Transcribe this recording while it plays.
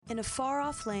In a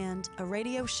far-off land, a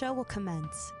radio show will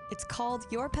commence. It's called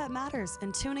Your Pet Matters,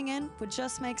 and tuning in would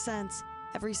just make sense.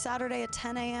 Every Saturday at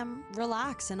 10 a.m.,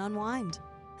 relax and unwind.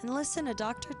 And listen to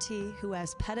Dr. T, who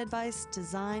has pet advice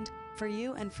designed for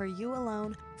you and for you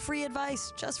alone. Free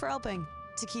advice just for helping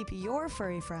to keep your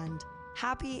furry friend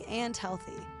happy and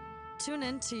healthy. Tune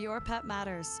in to Your Pet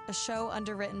Matters, a show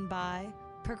underwritten by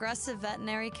Progressive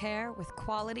Veterinary Care with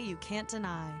quality you can't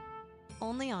deny.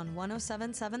 Only on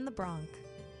 107.7 The Bronx.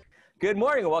 Good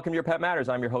morning and welcome to Your Pet Matters.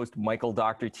 I'm your host, Michael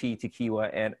Dr. T. Tequila,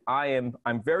 and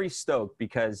I'm very stoked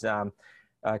because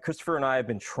Christopher and I have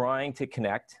been trying to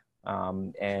connect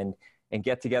and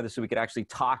get together so we could actually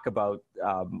talk about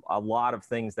a lot of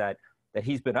things that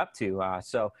he's been up to.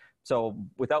 So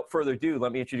without further ado,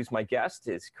 let me introduce my guest.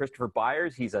 It's Christopher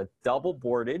Byers. He's a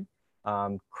double-boarded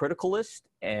criticalist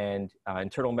and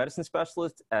internal medicine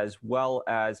specialist, as well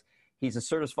as he's a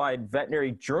certified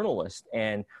veterinary journalist.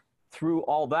 And through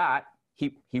all that,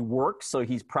 he works, so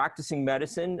he's practicing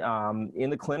medicine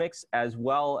in the clinics, as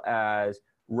well as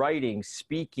writing,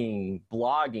 speaking,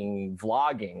 blogging,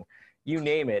 vlogging, you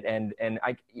name it. And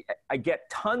I get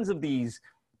tons of these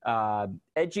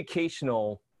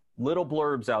educational little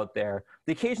blurbs out there.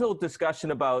 The occasional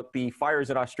discussion about the fires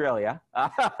in Australia,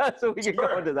 so we can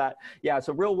go into that. Yeah,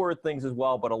 so real world things as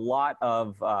well, but a lot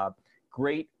of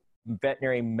great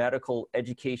veterinary medical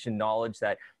education knowledge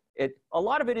that a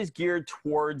lot of it is geared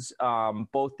towards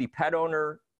both the pet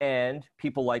owner and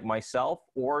people like myself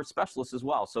or specialists as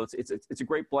well. So it's a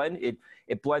great blend.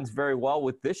 It blends very well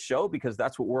with this show because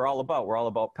that's what we're all about. We're all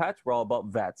about pets. We're all about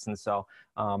vets. And so,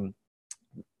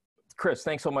 Chris,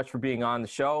 thanks so much for being on the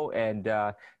show.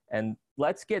 And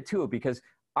let's get to it because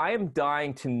I am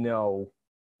dying to know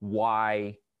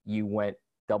why you went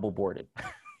double boarded.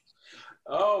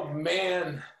 Oh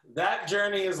man, that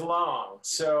journey is long.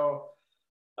 So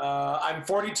I'm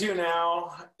 42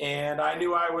 now, and I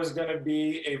knew I was going to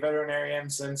be a veterinarian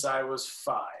since I was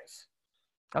 5.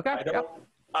 Okay.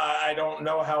 I don't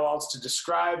know how else to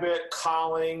describe it,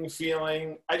 calling,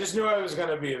 feeling. I just knew I was going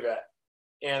to be a vet,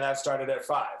 and that started at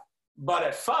 5. But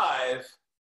at 5,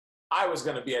 I was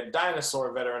going to be a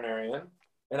dinosaur veterinarian,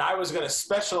 and I was going to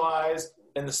specialize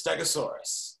in the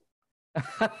Stegosaurus.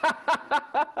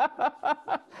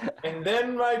 And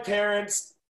then my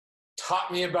parents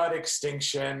taught me about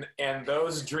extinction, and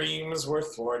those dreams were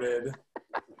thwarted.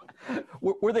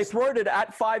 Were they thwarted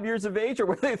at 5 years of age, or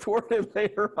were they thwarted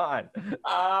later on?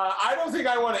 I don't think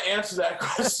I want to answer that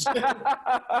question.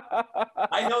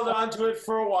 I held on to it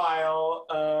for a while,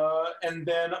 and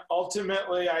then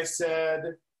ultimately I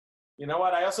said, you know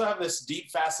what, I also have this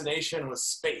deep fascination with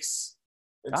space.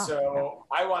 And so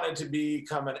I wanted to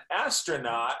become an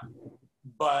astronaut,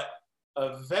 but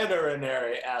a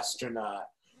veterinary astronaut.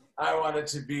 I wanted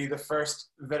to be the first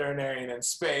veterinarian in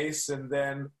space, and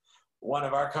then one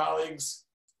of our colleagues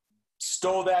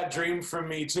stole that dream from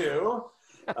me too,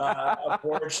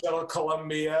 aboard Shuttle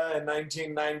Columbia in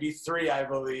 1993, I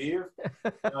believe.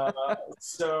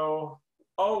 So,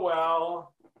 oh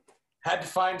well, had to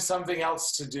find something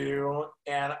else to do,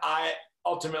 and I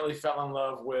ultimately fell in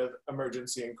love with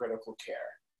emergency and critical care.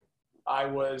 I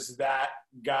was that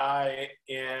guy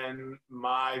in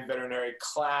my veterinary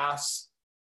class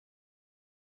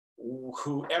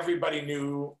who everybody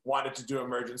knew wanted to do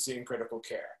emergency and critical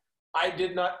care. I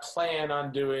did not plan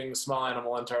on doing small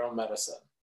animal internal medicine.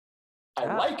 I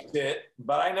liked it,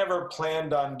 but I never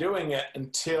planned on doing it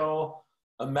until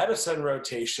a medicine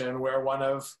rotation where one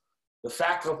of the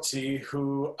faculty,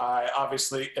 who I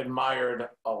obviously admired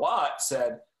a lot,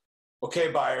 said, okay,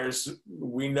 Byers,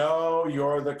 we know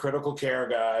you're the critical care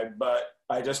guy, but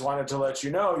I just wanted to let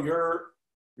you know you're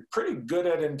pretty good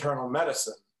at internal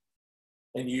medicine,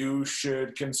 and you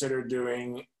should consider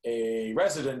doing a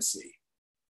residency.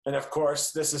 And of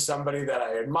course, this is somebody that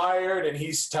I admired, and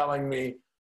he's telling me,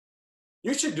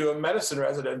 you should do a medicine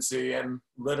residency. And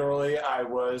literally I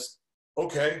was,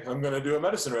 okay, I'm going to do a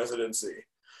medicine residency.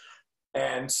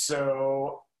 And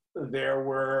so there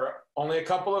were only a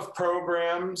couple of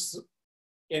programs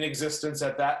in existence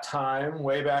at that time,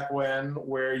 way back when,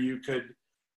 where you could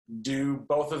do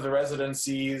both of the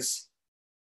residencies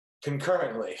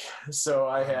concurrently. So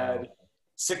I had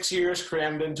 6 years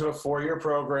crammed into a 4-year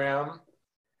program.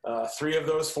 3 of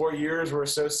those 4 years were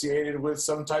associated with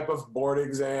some type of board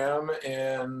exam,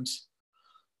 and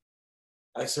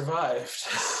I survived.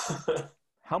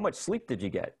 How much sleep did you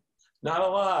get? Not a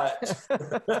lot.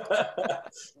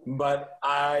 But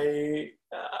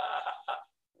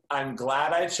I'm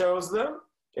glad I chose them.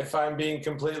 If I'm being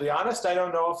completely honest, I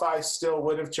don't know if I still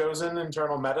would have chosen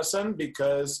internal medicine,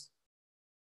 because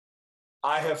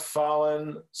I have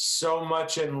fallen so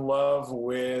much in love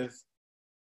with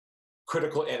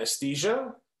critical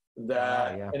anesthesia,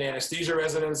 that an anesthesia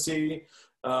residency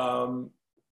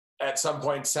at some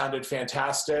point sounded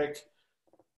fantastic.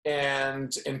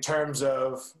 And in terms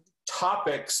of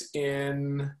topics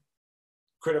in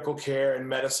critical care and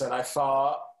medicine, I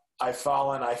fell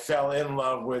in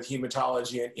love with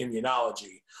hematology and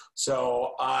immunology.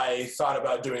 So I thought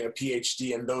about doing a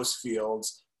PhD in those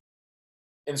fields.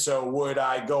 And so would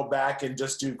I go back and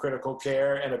just do critical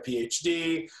care and a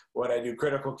PhD? Would I do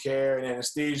critical care and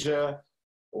anesthesia?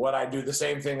 Would I do the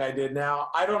same thing I did now?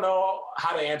 I don't know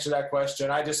how to answer that question.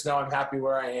 I just know I'm happy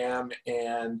where I am,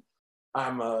 and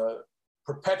I'm a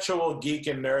perpetual geek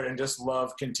and nerd and just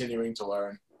love continuing to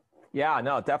learn. Yeah,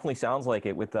 no, it definitely sounds like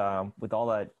it with all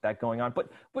that going on. But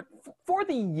for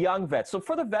the young vets, so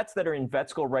for the vets that are in vet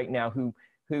school right now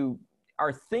who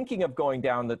are thinking of going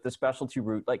down the specialty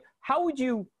route, like how would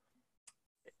you,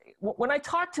 when I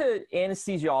talk to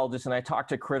anesthesiologists and I talk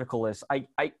to criticalists,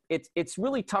 it's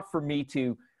really tough for me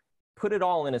to put it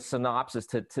all in a synopsis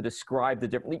to describe the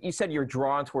different. You said you're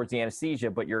drawn towards the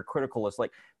anesthesia, but you're a criticalist.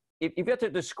 Like if you have to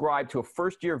describe to a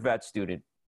first-year vet student,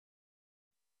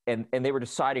 and they were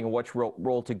deciding which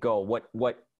role to go,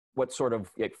 what sort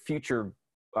of future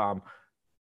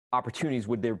opportunities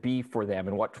would there be for them,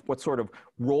 and what sort of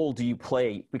role do you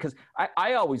play? Because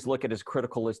I always look at it as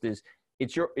criticalist is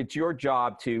it's your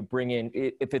job to bring in,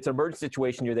 if it's an emergency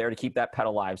situation, you're there to keep that pet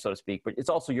alive, so to speak, but it's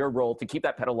also your role to keep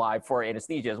that pet alive for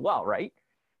anesthesia as well, right?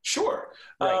 Sure.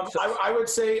 Right. I would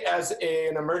say as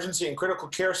an emergency and critical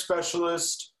care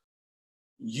specialist,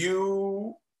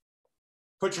 you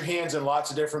put your hands in lots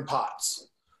of different pots.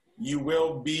 You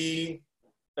will be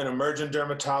an emergent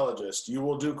dermatologist. You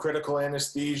will do critical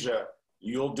anesthesia.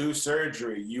 You'll do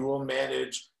surgery. You will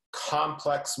manage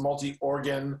complex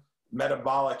multi-organ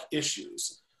metabolic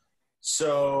issues.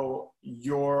 So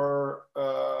you're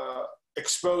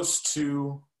exposed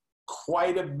to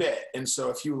quite a bit. And so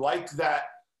if you like that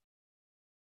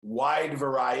wide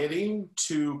variety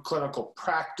to clinical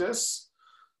practice,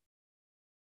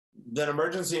 then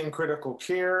emergency and critical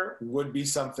care would be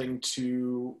something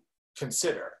to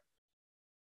consider.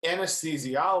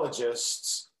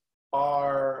 Anesthesiologists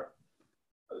are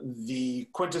the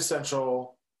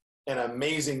quintessential and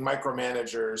amazing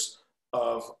micromanagers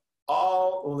of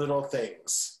all little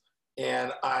things.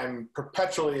 And I'm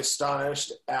perpetually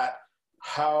astonished at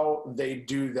how they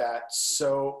do that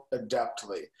so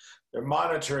adeptly. They're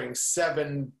monitoring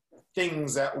 7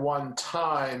 things at one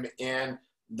time, and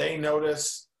they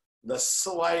notice the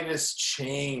slightest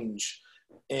change,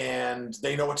 and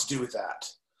they know what to do with that,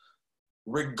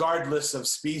 regardless of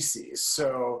species.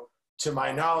 So to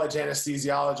my knowledge,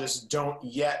 anesthesiologists don't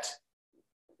yet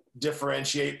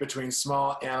differentiate between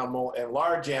small animal and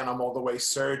large animal the way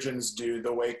surgeons do,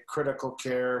 the way critical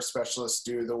care specialists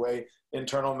do, the way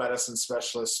internal medicine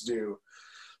specialists do.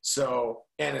 So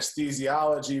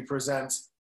anesthesiology presents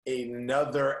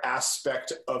another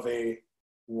aspect of a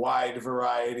wide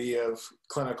variety of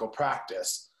clinical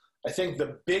practice. I think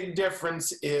the big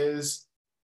difference is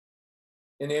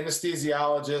an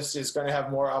anesthesiologist is going to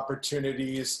have more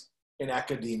opportunities in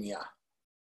academia,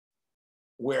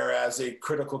 whereas a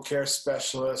critical care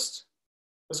specialist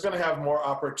is going to have more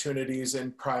opportunities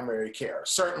in primary care.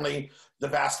 Certainly, the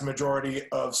vast majority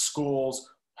of schools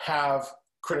have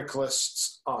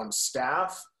criticalists on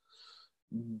staff,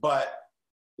 but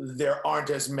there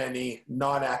aren't as many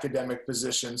non-academic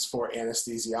positions for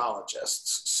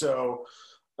anesthesiologists. So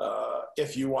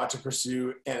if you want to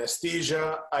pursue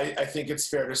anesthesia, I think it's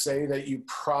fair to say that you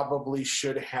probably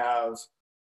should have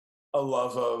a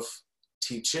love of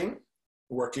teaching,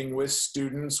 working with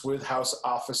students, with house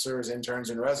officers,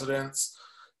 interns, and residents,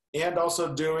 and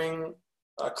also doing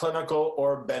clinical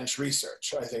or bench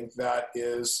research. I think that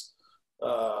is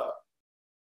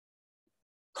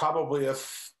probably a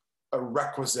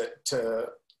requisite to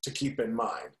keep in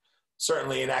mind.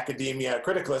 Certainly in academia, a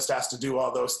criticalist has to do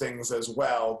all those things as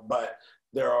well, but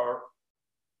there are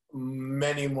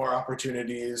many more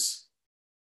opportunities.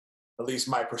 At least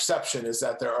my perception is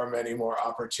that there are many more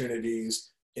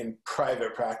opportunities in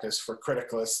private practice for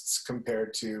criticalists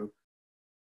compared to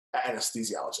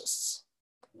anesthesiologists.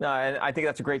 No, and I think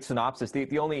that's a great synopsis.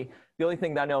 The only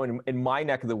thing that I know in my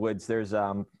neck of the woods, there's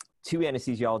 2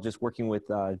 anesthesiologists working with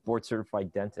board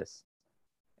certified dentists,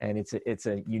 and it's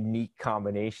a unique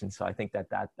combination. So I think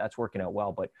that's working out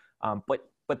well.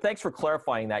 But thanks for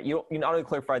clarifying that. You not only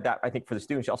clarified that, I think, for the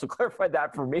students, you also clarified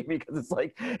that for me, because it's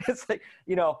like the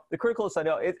criticalists, I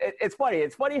know it's funny.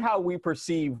 It's funny how we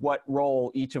perceive what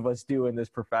role each of us do in this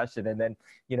profession, and then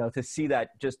to see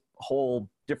that just whole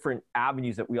different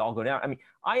avenues that we all go down. I mean,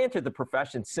 I entered the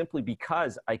profession simply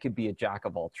because I could be a jack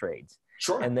of all trades.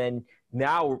 Sure. And then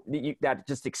now that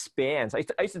just expands. I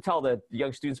used to tell the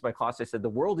young students in my class, I said, the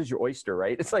world is your oyster,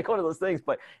 right? It's like one of those things,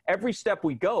 but every step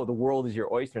we go, the world is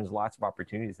your oyster, and there's lots of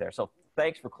opportunities there. So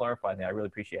thanks for clarifying that. I really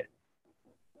appreciate it.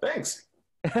 Thanks.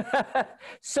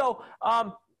 So,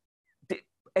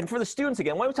 and for the students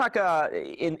again, why don't we talk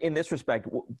in this respect?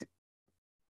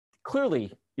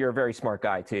 Clearly, you're a very smart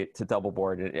guy to double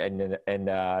board, and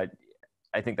I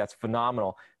think that's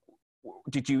phenomenal.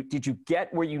 Did you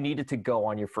get where you needed to go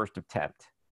on your first attempt?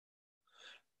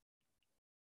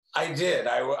 I did.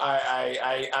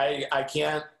 I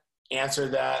can't answer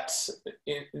that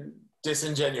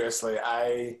disingenuously.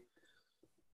 I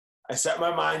set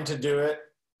my mind to do it.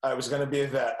 I was going to be a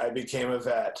vet. I became a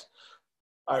vet.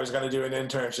 I was going to do an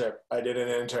internship. I did an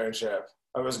internship.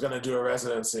 I was going to do a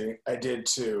residency. I did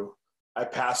two. I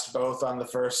passed both on the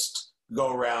first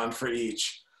go round for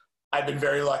each. I've been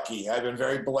very lucky. I've been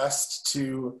very blessed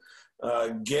to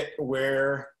get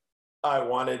where I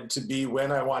wanted to be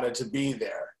when I wanted to be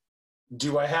there.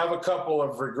 Do I have a couple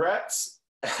of regrets?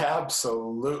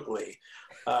 Absolutely.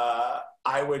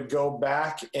 I would go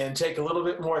back and take a little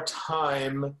bit more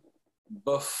time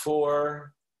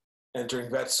before entering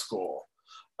vet school.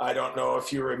 I don't know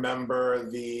if you remember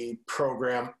the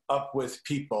program Up With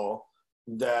People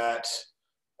that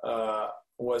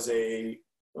was a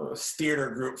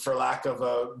theater group, for lack of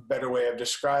a better way of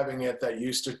describing it, that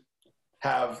used to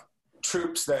have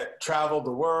troops that traveled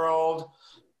the world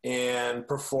and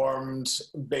performed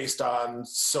based on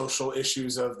social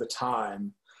issues of the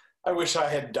time. I wish I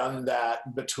had done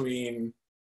that between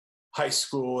high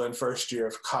school and first year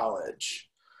of college.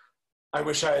 I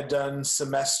wish I had done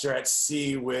semester at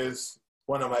sea with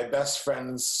one of my best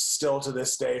friends still to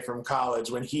this day from college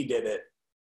when he did it.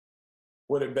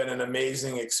 Would have been an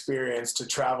amazing experience to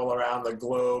travel around the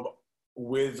globe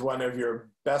with one of your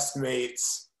best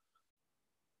mates.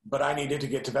 But I needed to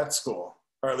get to vet school,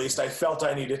 or at least I felt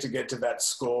I needed to get to vet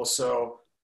school. So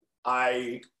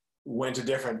I went a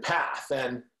different path,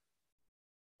 and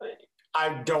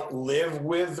I don't live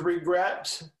with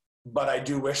regret, but I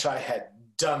do wish I had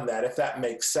done that, if that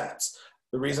makes sense.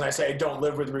 The reason I say I don't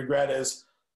live with regret is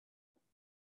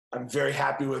I'm very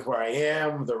happy with where I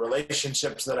am, the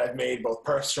relationships that I've made both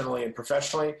personally and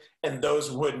professionally, and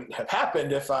those wouldn't have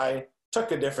happened if I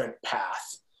took a different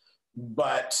path.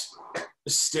 But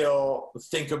still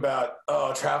think about,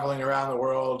 traveling around the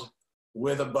world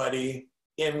with a buddy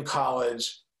in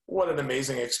college, what an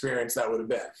amazing experience that would have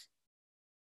been.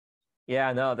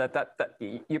 Yeah, no,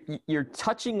 you're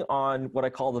touching on what I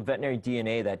call the veterinary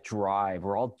DNA, that drive.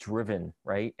 We're all driven,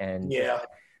 right? And yeah,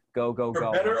 go.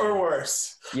 For better or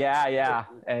worse. Yeah,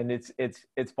 and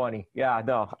it's funny. Yeah,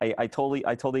 no, I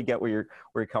totally get where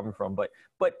you're coming from. But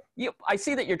I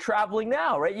see that you're traveling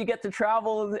now, right? You get to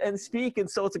travel and speak, and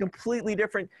so it's a completely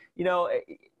different.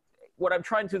 What I'm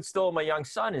trying to instill in my young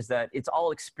son is that it's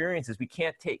all experiences. We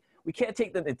can't take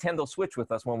the Nintendo Switch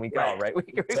with us when we go, right? We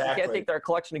can't take our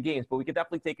collection of games, but we can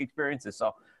definitely take experiences.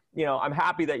 So, I'm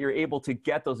happy that you're able to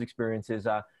get those experiences,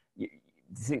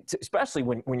 especially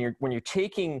when you're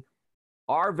taking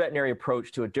our veterinary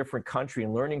approach to a different country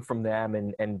and learning from them,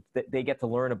 and they get to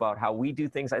learn about how we do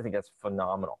things. I think that's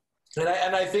phenomenal. And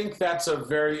I think that's a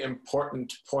very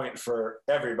important point for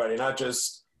everybody, not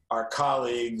just our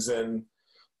colleagues and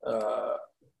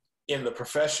in the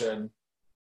profession.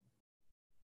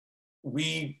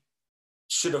 We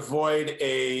should avoid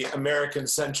a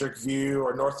American-centric view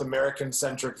or North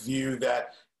American-centric view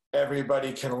that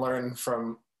everybody can learn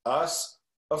from us.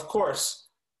 Of course,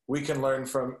 we can learn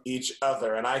from each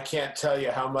other. And I can't tell you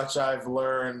how much I've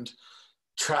learned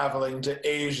traveling to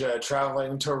Asia,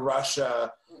 traveling to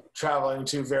Russia, traveling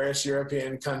to various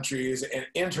European countries, and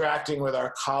interacting with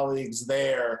our colleagues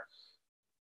there,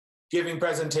 giving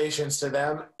presentations to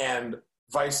them, and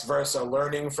vice versa,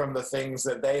 learning from the things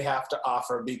that they have to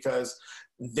offer because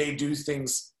they do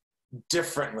things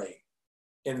differently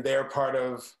in their part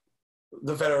of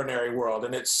the veterinary world.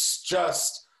 And it's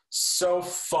just so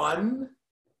fun,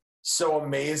 so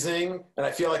amazing. And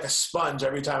I feel like a sponge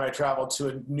every time I travel to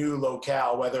a new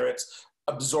locale, whether it's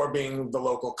absorbing the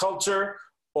local culture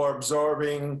or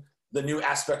absorbing the new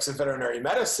aspects of veterinary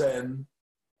medicine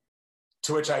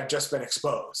to which I've just been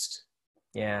exposed.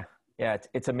 Yeah,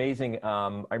 it's amazing.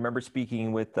 I remember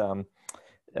speaking with a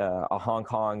Hong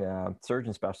Kong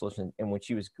surgeon specialist, and when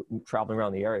she was traveling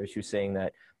around the area, she was saying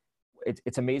that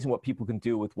it's amazing what people can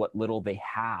do with what little they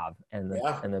have, and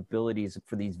the abilities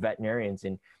for these veterinarians.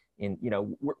 And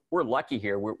we're lucky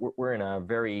here. We're in a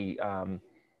very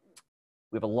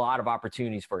we have a lot of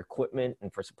opportunities for equipment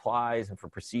and for supplies and for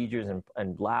procedures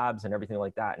and labs and everything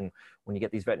like that. And when you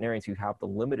get these veterinarians who have the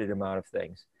limited amount of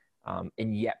things,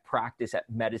 and yet practice at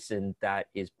medicine that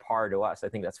is part of us. I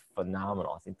think that's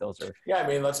phenomenal. I think those are. Yeah, I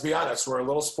mean, let's be honest. We're a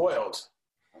little spoiled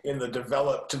in the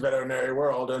developed veterinary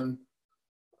world. And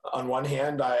on one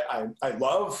hand, I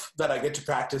love that I get to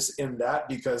practice in that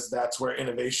because that's where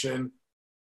innovation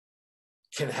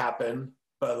can happen.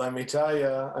 But let me tell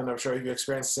you, and I'm sure you've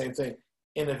experienced the same thing,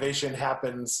 innovation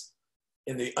happens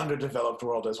in the underdeveloped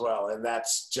world as well. And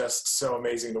that's just so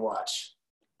amazing to watch.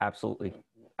 Absolutely.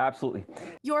 Absolutely.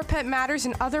 Your Pet Matters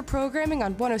and other programming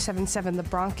on 107.7 The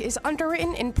Bronx is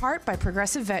underwritten in part by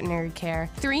Progressive Veterinary Care,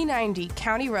 390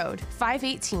 County Road,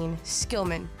 518,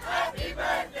 Skillman. Happy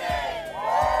birthday!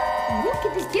 Look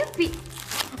at this gift.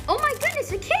 Oh my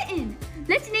goodness, a kitten!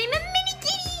 Let's name him Mini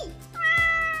Kitty!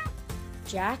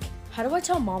 Jack, how do I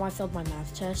tell Mom I failed my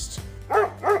math test?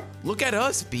 Look at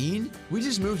us, Bean. We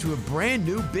just moved to a brand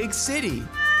new big city.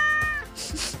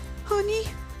 Honey,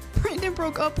 Brandon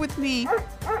broke up with me.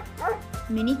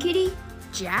 Mini Kitty?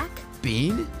 Jack?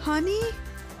 Bean? Honey?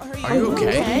 Are you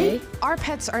okay? Our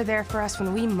pets are there for us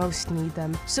when we most need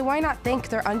them, so why not thank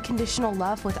their unconditional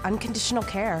love with unconditional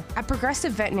care? At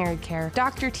Progressive Veterinary Care,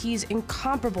 Dr. T's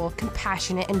incomparable,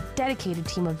 compassionate, and dedicated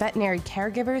team of veterinary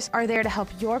caregivers are there to help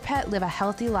your pet live a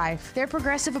healthy life. Their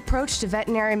progressive approach to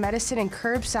veterinary medicine and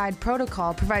curbside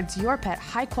protocol provides your pet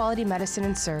high-quality medicine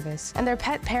and service, and their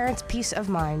pet parents peace of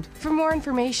mind. For more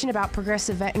information about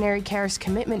Progressive Veterinary Care's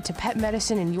commitment to pet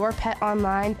medicine and your pet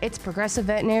online, it's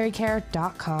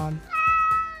progressiveveterinarycare.com. Hear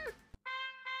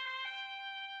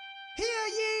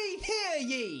ye, hear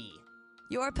ye.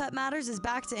 Your Pet Matters is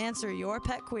back to answer your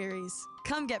pet queries.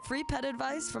 Come get free pet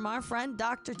advice from our friend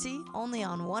Dr. T, only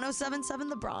on 107.7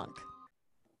 The Bronx.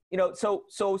 You know, so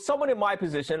someone in my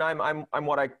position, I'm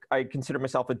what I consider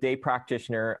myself a day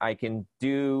practitioner. I can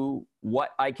do what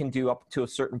I can do up to a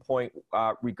certain point,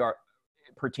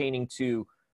 pertaining to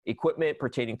equipment,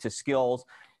 pertaining to skills,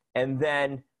 and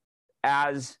then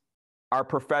as our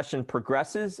profession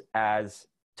progresses, as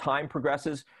time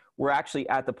progresses, we're actually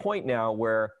at the point now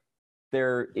where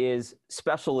there is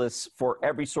specialists for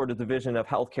every sort of division of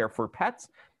healthcare for pets.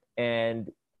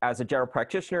 And as a general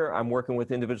practitioner, I'm working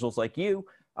with individuals like you.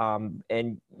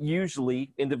 And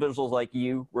usually individuals like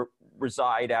you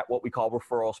reside at what we call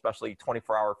referral, especially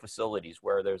 24-hour facilities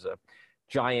where there's a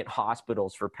giant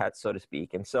hospitals for pets, so to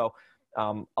speak. And so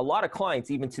a lot of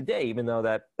clients, even today, even though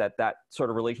that sort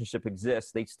of relationship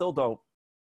exists, they still don't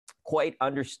quite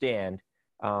understand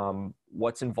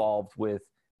what's involved with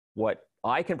what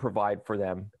I can provide for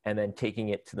them and then taking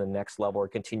it to the next level or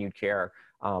continued care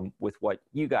with what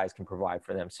you guys can provide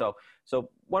for them. So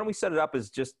why don't we set it up as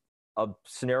just a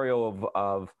scenario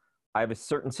of I have a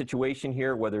certain situation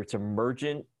here, whether it's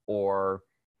emergent or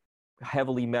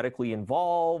heavily medically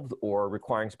involved or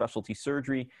requiring specialty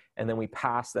surgery, and then we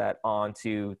pass that on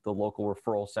to the local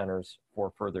referral centers for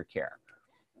further care.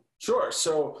 Sure.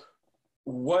 So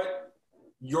what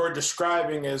you're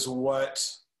describing is what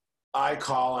I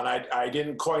call, and I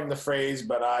didn't coin the phrase,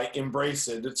 but I embrace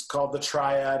it. It's called the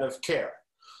triad of care.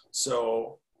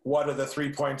 So what are the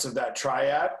 3 points of that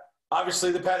triad?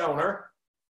 Obviously the pet owner,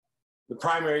 the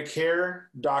primary care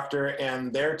doctor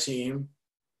and their team,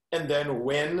 and then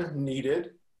when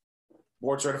needed,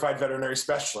 board certified veterinary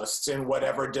specialists in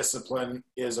whatever discipline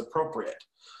is appropriate.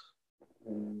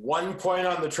 One point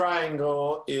on the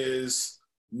triangle is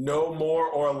no more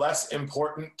or less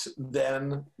important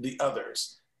than the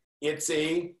others. It's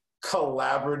a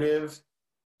collaborative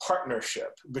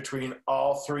partnership between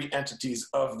all three entities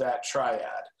of that triad.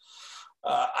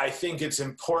 I think it's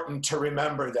important to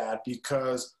remember that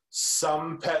because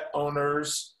some pet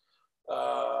owners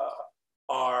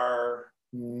are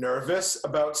nervous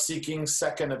about seeking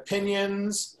second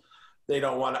opinions. They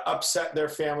don't want to upset their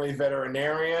family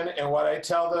veterinarian. And what I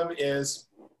tell them is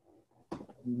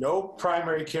no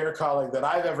primary care colleague that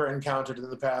I've ever encountered in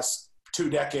the past 2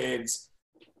 decades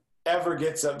ever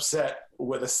gets upset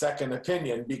with a second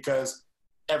opinion because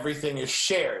everything is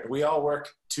shared. We all work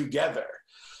together.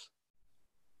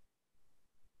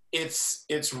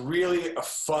 It's really a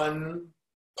fun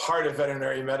part of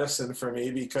veterinary medicine for me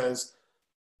because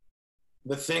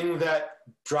the thing that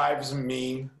drives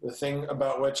me, the thing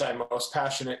about which I'm most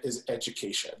passionate is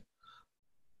education.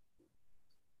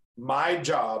 My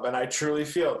job, and I truly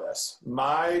feel this,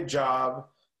 my job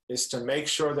is to make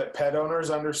sure that pet owners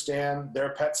understand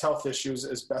their pet's health issues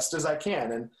as best as I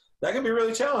can. And that can be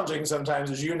really challenging sometimes,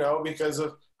 as you know, because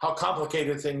of how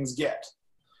complicated things get.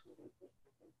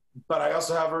 But I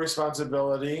also have a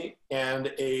responsibility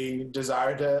and a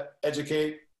desire to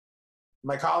educate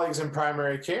my colleagues in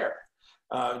primary care,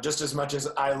 just as much as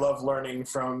I love learning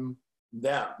from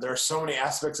them. There are so many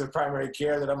aspects of primary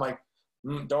care that I'm like,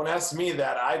 Don't ask me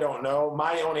that. I don't know.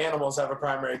 My own animals have a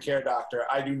primary care doctor.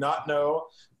 I do not know.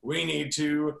 We need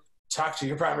to talk to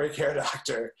your primary care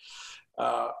doctor.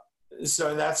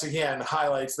 So that's, again,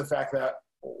 highlights the fact that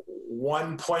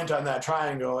one point on that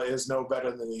triangle is no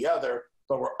better than the other,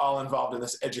 but we're all involved in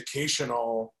this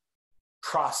educational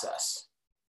process.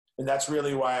 And that's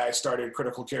really why I started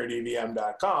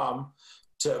criticalcaredvm.com,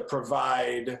 to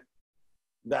provide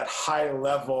that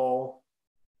high-level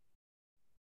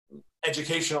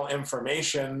educational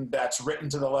information that's written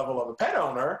to the level of a pet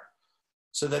owner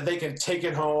so that they can take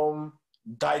it home,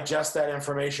 digest that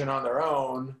information on their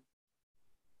own,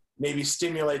 maybe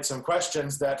stimulate some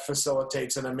questions that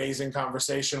facilitates an amazing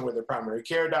conversation with their primary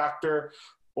care doctor,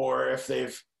 or if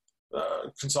they've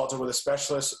consulted with a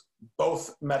specialist,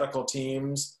 both medical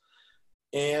teams,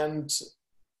 and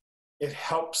it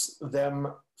helps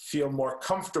them feel more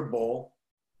comfortable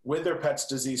with their pet's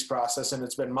disease process. And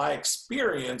it's been my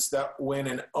experience that when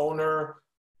an owner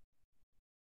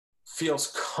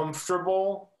feels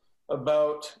comfortable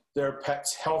about their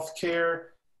pet's healthcare,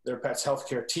 their pet's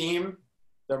healthcare team,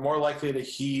 they're more likely to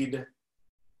heed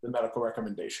the medical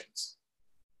recommendations.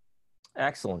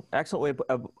 Excellent. Excellent way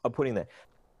of putting that.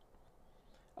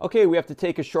 Okay, we have to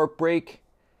take a short break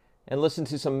and listen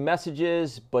to some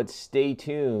messages, but stay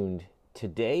tuned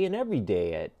today and every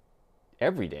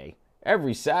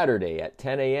Saturday at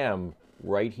 10 a.m.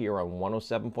 right here on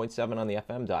 107.7 on the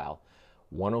FM dial,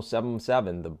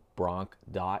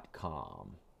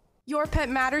 1077thebronc.com. Your Pet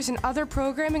Matters and other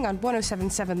programming on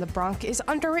 107.7 The Bronc is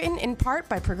underwritten in part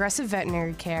by Progressive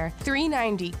Veterinary Care,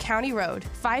 390 County Road,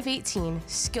 518,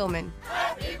 Skillman.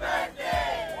 Happy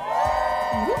birthday!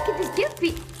 Look at this gift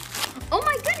bee. Oh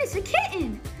my goodness, a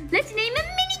kitten! Let's name him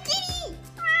Mini Kitty!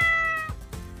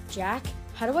 Jack,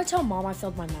 how do I tell Mom I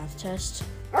failed my math test?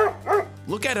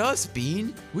 Look at us,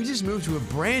 Bean. We just moved to a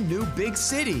brand new big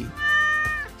city.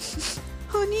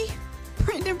 Honey,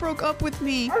 Brandon broke up with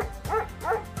me.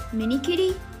 Mini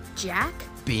Kitty? Jack?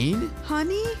 Bean?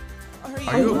 Honey?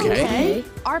 Are you okay?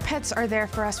 Our pets are there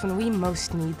for us when we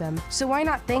most need them, so why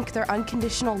not thank their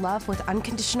unconditional love with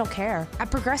unconditional care? At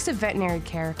Progressive Veterinary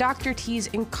Care, Dr. T's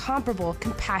incomparable,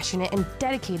 compassionate, and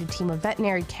dedicated team of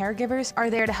veterinary caregivers are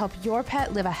there to help your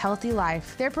pet live a healthy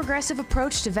life. Their progressive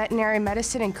approach to veterinary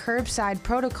medicine and curbside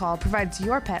protocol provides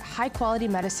your pet high-quality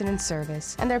medicine and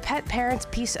service, and their pet parents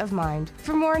peace of mind.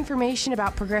 For more information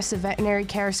about Progressive Veterinary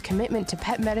Care's commitment to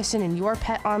pet medicine and your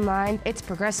pet online, it's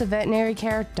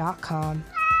progressiveveterinariacare.com. Hear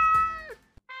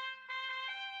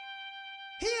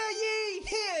ye,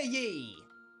 hear ye!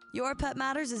 Your Pet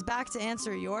Matters is back to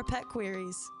answer your pet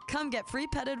queries. Come get free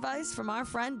pet advice from our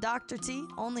friend Dr. T,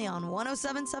 only on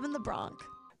 107.7 The Bronc.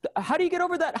 How do you get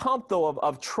over that hump, though,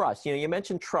 of trust? You know, you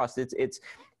mentioned trust. It's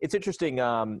interesting.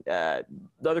 The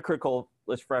other critical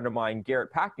list friend of mine,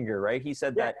 Garrett Packinger, right? He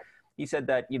said that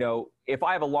you know, if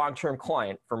I have a long-term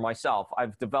client for myself,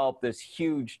 I've developed this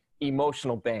huge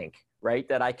emotional bank, right,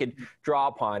 that I could draw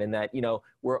upon, and that, you know,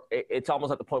 it's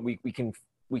almost at the point we can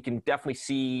definitely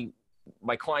see,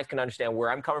 my clients can understand where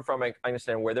I'm coming from, I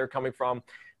understand where they're coming from,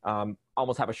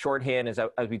 almost have a shorthand as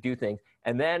we do things.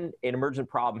 And then an emergent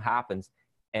problem happens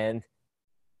and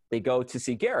they go to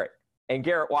see Garrett, and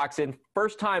Garrett walks in,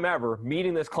 first time ever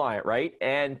meeting this client, right?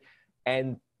 And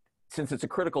since it's a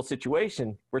critical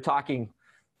situation, we're talking,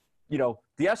 you know,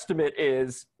 the estimate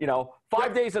is, you know,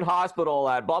 5 days in hospital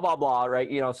at blah, blah, blah, right?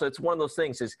 You know, so it's one of those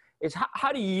things is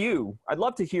how do you, I'd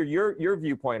love to hear your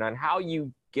viewpoint on how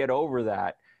you get over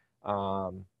that,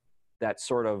 that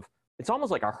sort of, it's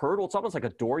almost like a hurdle. It's almost like a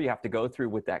door you have to go through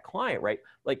with that client, right?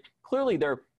 Like clearly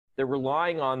they're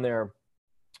relying on their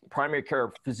primary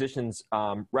care physician's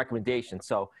recommendations.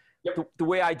 So the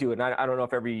way I do it, and I don't know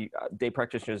if every day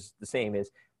practitioner is the same,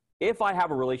 is if I have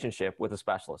a relationship with a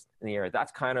specialist in the area,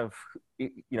 that's kind of,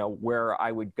 you know, where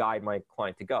I would guide my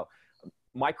client to go.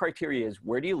 My criteria is,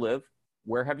 where do you live?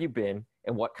 Where have you been?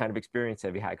 And what kind of experience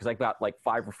have you had? Because I've got like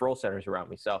 5 referral centers around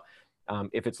me. So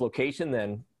if it's location,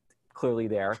 then clearly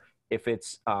there. If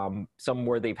it's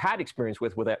somewhere they've had experience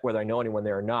with whether I know anyone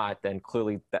there or not, then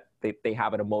clearly that they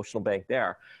have an emotional bank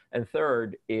there. And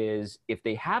third is, if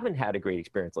they haven't had a great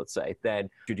experience, let's say, then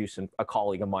introduce a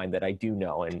colleague of mine that I do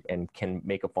know and can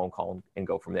make a phone call and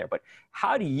go from there. But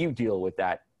how do you deal with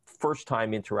that first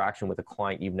time interaction with a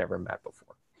client you've never met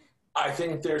before? I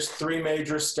think there's 3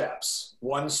 major steps.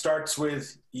 One starts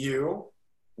with you,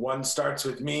 one starts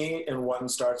with me, and one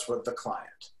starts with the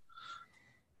client.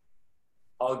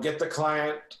 I'll get the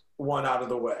client one out of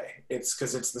the way. It's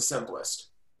because it's the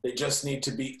simplest. They just need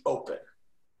to be open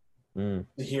to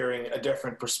hearing a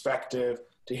different perspective,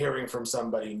 to hearing from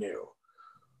somebody new.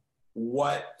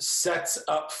 what sets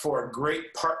up for a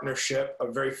great partnership,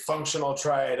 a very functional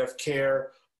triad of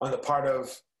care on the part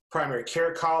of primary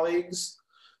care colleagues,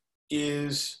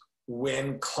 is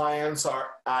when clients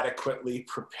are adequately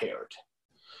prepared.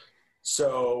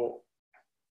 So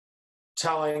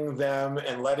telling them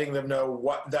and letting them know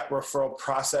what that referral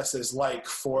process is like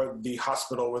for the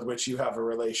hospital with which you have a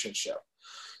relationship.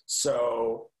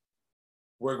 So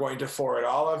we're going to forward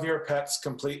all of your pet's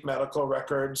complete medical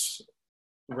records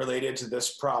related to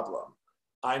this problem.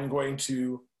 I'm going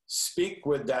to speak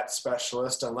with that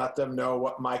specialist and let them know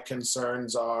what my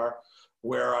concerns are,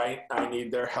 where I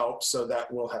need their help, so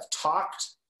that we'll have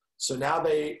talked. So now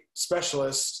the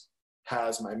specialist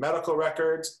has my medical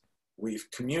records, we've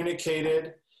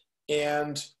communicated,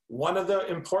 and one of the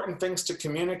important things to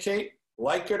communicate,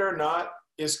 like it or not,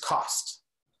 is cost.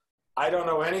 I don't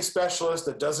know any specialist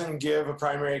that doesn't give a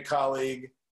primary colleague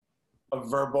a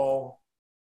verbal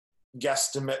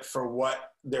guesstimate for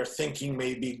what they're thinking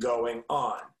may be going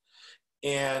on.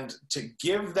 And to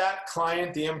give that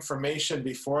client the information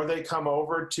before they come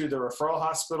over to the referral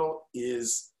hospital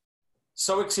is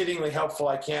so exceedingly helpful.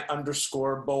 I can't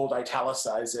underscore, bold,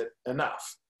 italicize it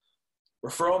enough.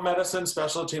 Referral medicine,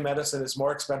 specialty medicine is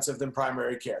more expensive than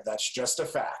primary care. That's just a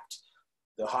fact.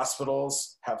 The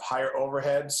hospitals have higher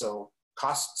overhead, so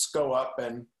costs go up,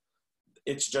 and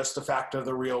it's just a fact of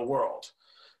the real world.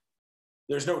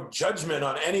 There's no judgment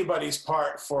on anybody's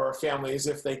part for families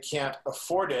if they can't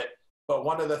afford it. But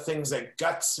one of the things that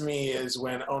guts me is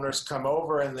when owners come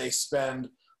over and they spend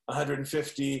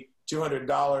 $150,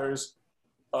 $200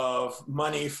 of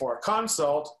money for a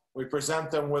consult. We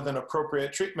present them with an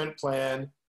appropriate treatment plan,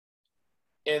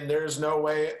 and there's no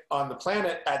way on the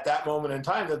planet at that moment in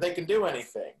time that they can do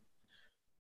anything.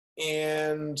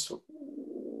 And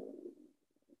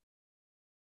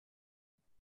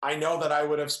I know that I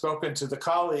would have spoken to the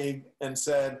colleague and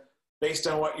said, based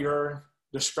on what you're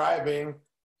describing,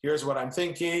 here's what I'm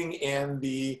thinking, and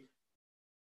the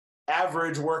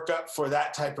average workup for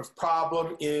that type of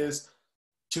problem is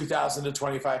 $2,000 to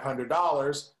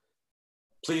 $2,500.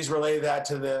 Please relay that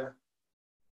to the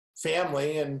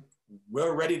family, and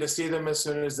we're ready to see them as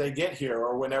soon as they get here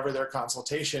or whenever their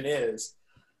consultation is.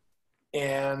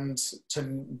 And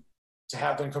to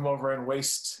have them come over and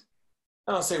waste,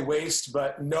 I don't say waste,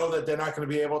 but know that they're not going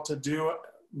to be able to do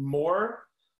more.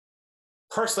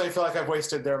 Personally, I feel like I've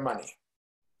wasted their money.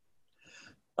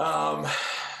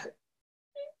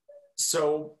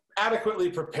 So adequately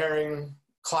preparing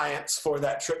clients for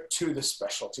that trip to the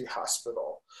specialty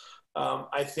hospital.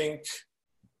 I think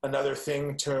another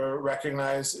thing to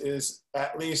recognize is,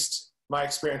 at least my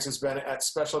experience has been at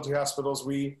specialty hospitals,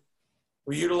 we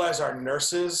utilize our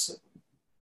nurses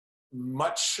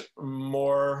much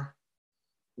more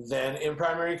than in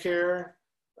primary care.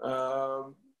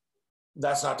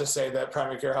 That's not to say that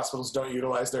primary care hospitals don't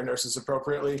utilize their nurses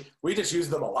appropriately. We just use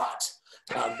them a lot.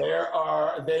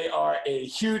 They are a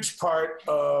huge part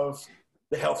of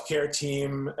the healthcare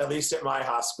team, at least at my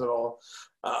hospital.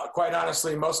 Quite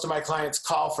honestly, most of my clients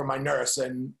call for my nurse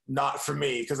and not for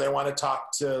me, because they want to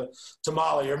talk to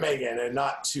Molly or Megan and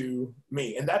not to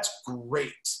me. And that's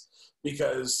great,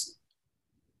 because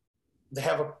they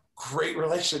have a great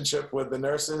relationship with the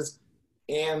nurses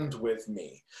and with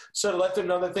me. So to let them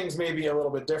know that things may be a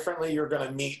little bit differently, you're going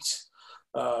to meet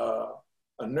a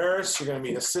nurse, you're going to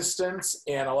meet assistants,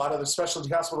 and a lot of the specialty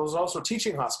hospitals are also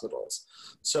teaching hospitals.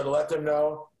 So to let them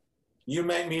know, you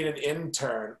might meet an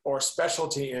intern or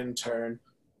specialty intern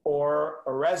or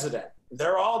a resident.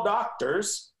 They're all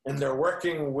doctors and they're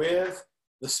working with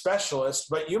the specialist,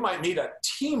 but you might meet a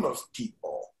team of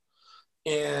people.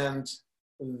 And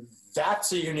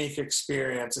that's a unique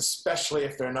experience, especially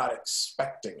if they're not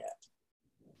expecting it.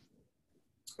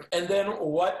 And then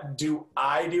what do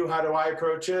I do? How do I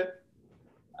approach it?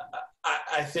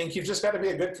 I think you've just got to be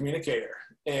a good communicator.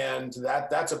 And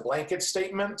that's a blanket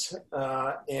statement.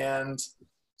 And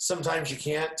sometimes you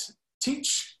can't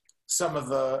teach some of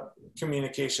the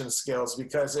communication skills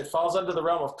because it falls under the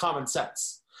realm of common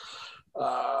sense.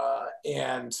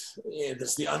 And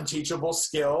it's the unteachable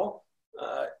skill.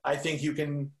 I think you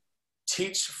can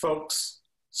teach folks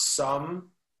some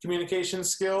communication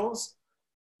skills,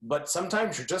 but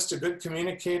sometimes you're just a good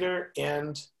communicator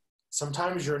and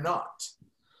sometimes you're not.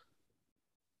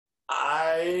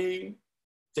 I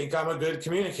think I'm a good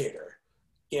communicator,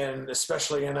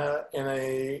 especially in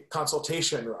a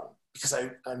consultation room, because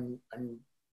I'm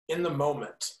in the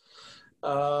moment.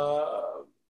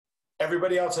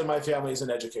 Everybody else in my family is an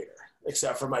educator,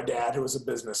 except for my dad, who was a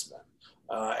businessman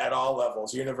at all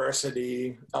levels,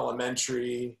 university,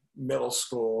 elementary, middle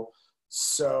school.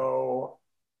 So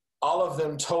all of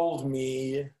them told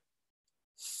me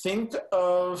think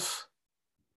of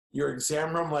your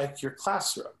exam room like your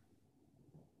classroom.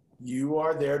 You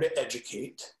are there to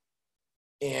educate,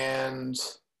 and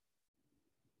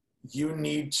you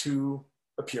need to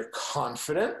appear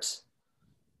confident,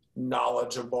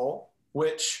 knowledgeable,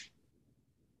 which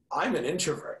I'm an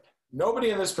introvert. Nobody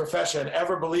in this profession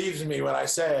ever believes me when I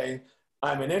say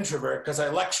I'm an introvert because I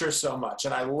lecture so much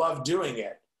and I love doing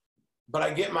it. But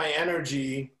I get my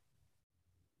energy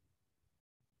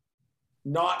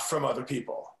not from other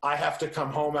people. I have to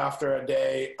come home after a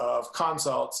day of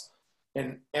consults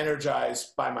and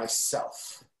energized by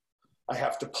myself. I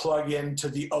have to plug into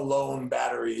the alone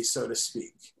battery, so to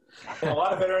speak. And a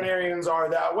lot of veterinarians are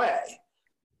that way.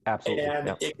 Absolutely.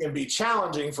 And it can be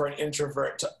challenging for an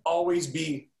introvert to always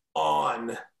be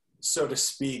on, so to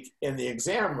speak, in the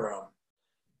exam room.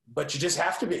 But you just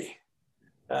have to be.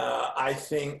 I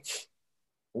think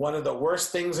one of the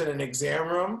worst things in an exam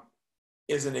room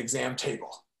is an exam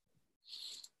table.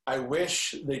 I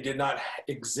wish they did not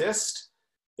exist.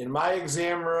 In my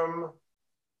exam room,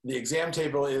 the exam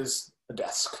table is a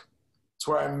desk. It's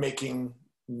where I'm making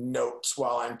notes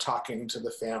while I'm talking to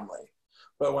the family.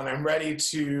 But when I'm ready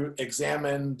to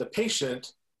examine the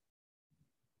patient,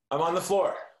 I'm on the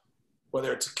floor.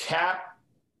 Whether it's a cat,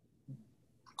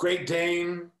 Great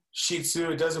Dane, Shih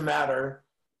Tzu, it doesn't matter.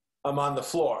 I'm on the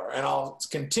floor, and I'll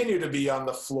continue to be on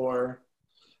the floor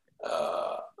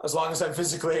as long as I'm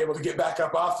physically able to get back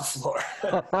up off the floor.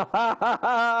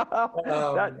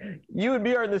 You and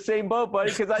me are in the same boat,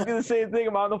 buddy, because I do the same thing.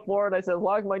 I'm on the floor, and I said, as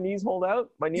long as my knees hold out,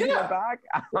 my knees are back,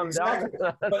 I'm exactly.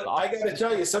 down. But awesome. I got to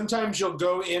tell you, sometimes you'll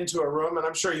go into a room, and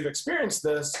I'm sure you've experienced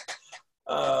this.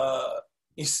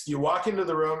 You walk into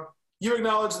the room, you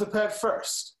acknowledge the pet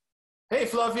first. Hey,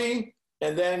 Fluffy.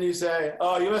 And then you say,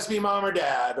 oh, you must be mom or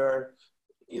dad. Or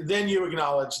then you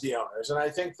acknowledge the owners. And I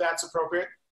think that's appropriate.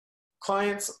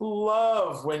 Clients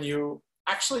love when you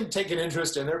actually take an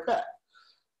interest in their pet.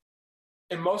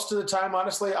 And most of the time,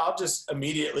 honestly, I'll just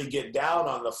immediately get down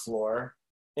on the floor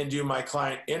and do my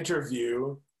client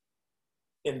interview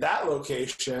in that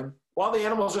location while the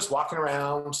animal's just walking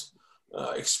around,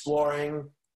 exploring.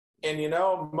 And, you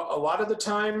know, a lot of the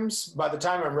times, by the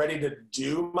time I'm ready to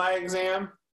do my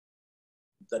exam,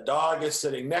 the dog is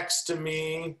sitting next to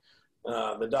me.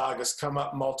 The dog has come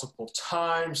up multiple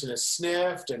times and has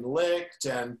sniffed and licked,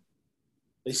 and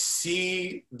they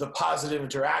see the positive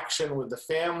interaction with the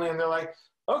family, and they're like,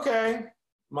 okay,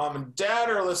 mom and dad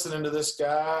are listening to this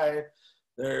guy.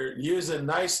 They're using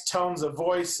nice tones of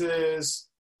voices.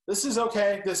 This is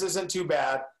okay. This isn't too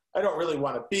bad. I don't really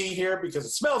want to be here because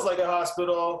it smells like a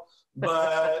hospital,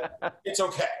 but it's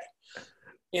okay.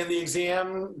 And the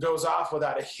exam goes off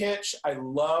without a hitch. I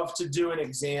love to do an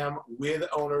exam with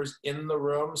owners in the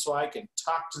room so I can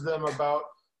talk to them about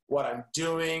what I'm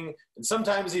doing and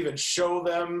sometimes even show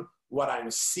them what I'm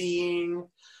seeing.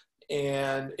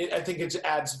 And I think it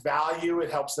adds value.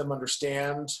 It helps them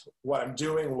understand what I'm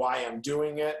doing, why I'm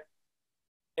doing it.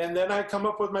 And then I come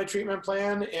up with my treatment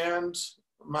plan, and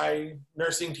my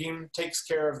nursing team takes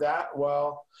care of that.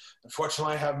 Well,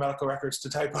 unfortunately, I have medical records to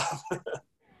type up.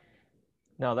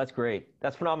 No, that's great.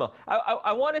 That's phenomenal.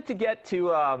 I wanted to get to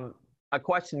a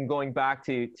question going back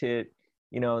to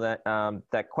you know,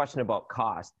 that question about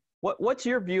cost. What's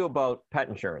your view about pet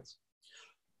insurance?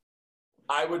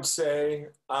 I would say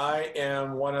I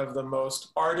am one of the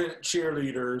most ardent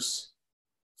cheerleaders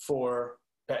for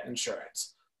pet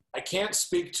insurance. I can't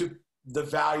speak to the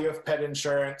value of pet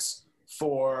insurance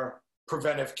for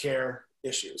preventive care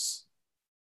issues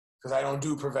because I don't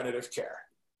do preventative care.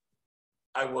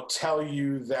 I will tell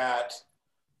you that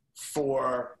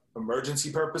for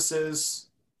emergency purposes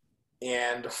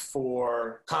and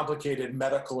for complicated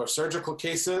medical or surgical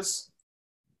cases,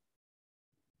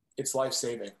 it's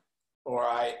life-saving, or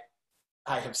I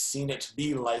have seen it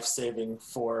be life-saving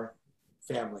for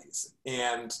families.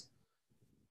 And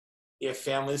if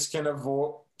families can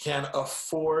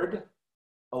afford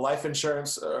a life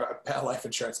insurance or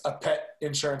a pet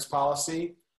insurance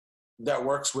policy that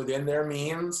works within their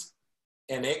means,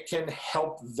 and it can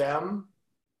help them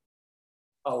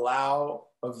allow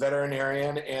a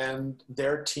veterinarian and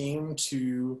their team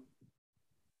to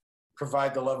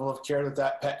provide the level of care that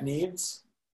that pet needs,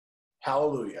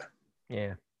 hallelujah.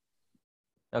 Yeah.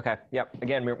 Okay. Yep.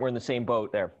 Again, we're in the same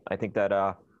boat there. I think that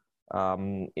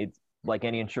it's like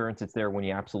any insurance, it's there when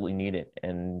you absolutely need it,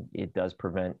 and it does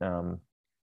prevent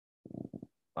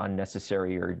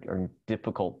unnecessary or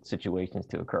difficult situations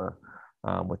to occur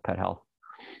with pet health.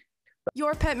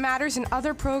 Your Pet Matters and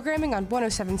other programming on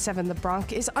 107.7 The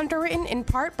Bronx is underwritten in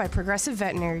part by Progressive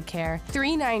Veterinary Care,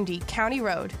 390 County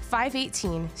Road,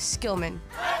 518, Skillman.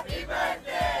 Happy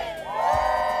birthday!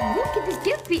 Look at this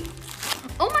gift bee.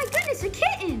 Oh my goodness, a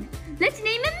kitten. Let's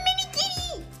name him Mini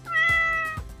Kitty.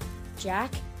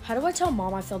 Jack, how do I tell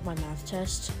Mom I failed my math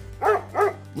test?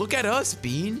 Look at us,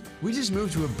 Bean. We just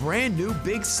moved to a brand new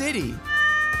big city.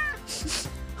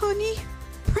 Honey,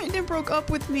 Brandon broke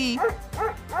up with me.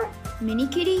 Mini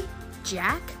Kitty?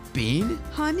 Jack? Bean?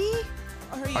 Honey?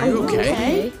 Are you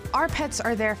okay? Our pets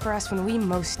are there for us when we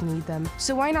most need them,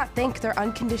 so why not thank their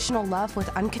unconditional love with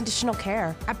unconditional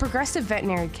care? At Progressive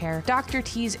Veterinary Care, Dr.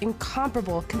 T's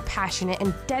incomparable, compassionate,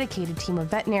 and dedicated team of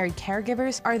veterinary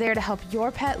caregivers are there to help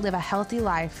your pet live a healthy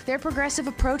life. Their progressive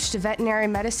approach to veterinary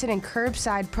medicine and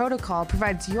curbside protocol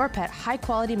provides your pet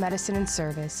high-quality medicine and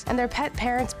service, and their pet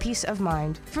parents peace of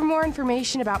mind. For more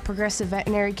information about Progressive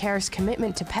Veterinary Care's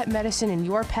commitment to pet medicine and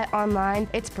your pet online,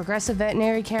 it's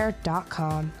progressiveveterinarycare.com.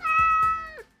 Hear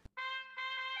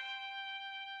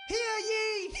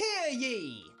ye, hear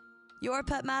ye. Your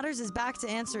Pet Matters is back to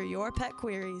answer your pet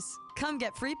queries. Come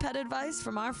get free pet advice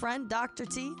from our friend Dr.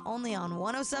 T, only on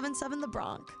 107.7 The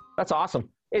Bronx. That's awesome.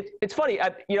 It's funny,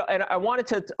 and I wanted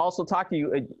to also talk to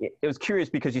you. It was curious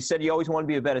because you said you always wanted to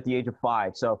be a vet at the age of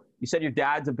 5. So you said your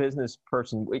dad's a business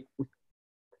person.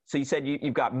 So you said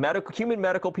you've got human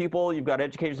medical people, you've got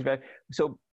educators.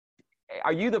 So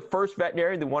are you the first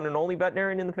veterinarian, the one and only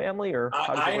veterinarian in the family, or?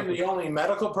 I am the only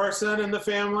medical person in the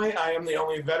family. I am the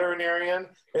only veterinarian.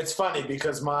 It's funny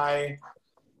because my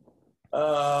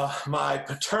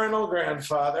paternal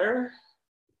grandfather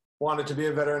wanted to be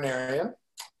a veterinarian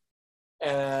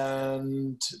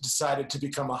and decided to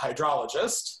become a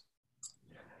hydrologist.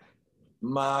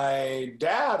 My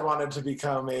dad wanted to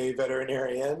become a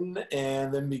veterinarian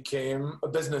and then became a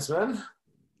businessman.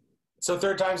 So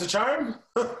third time's a charm?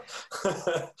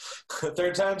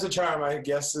 Third time's a charm, I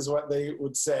guess, is what they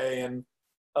would say. And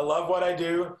I love what I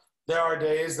do. There are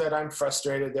days that I'm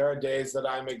frustrated. There are days that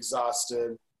I'm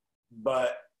exhausted.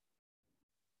 But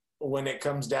when it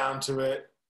comes down to it,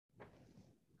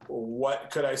 what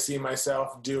could I see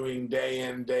myself doing day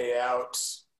in, day out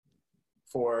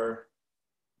for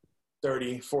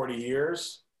 30, 40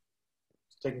 years?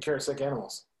 Taking care of sick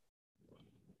animals.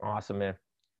 Awesome, man.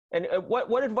 And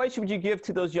what advice would you give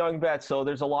to those young vets? So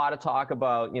there's a lot of talk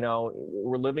about,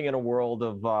 we're living in a world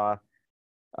of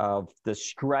the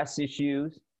stress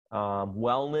issues,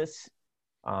 wellness,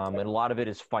 and a lot of it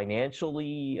is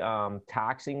financially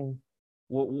taxing.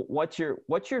 What's your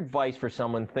advice for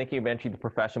someone thinking of entering the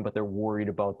profession, but they're worried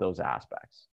about those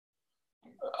aspects?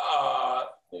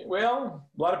 Well,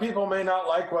 a lot of people may not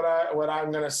like what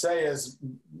I'm going to say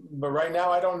but right now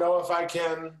I don't know if I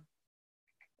can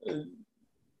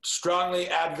strongly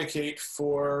advocate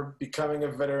for becoming a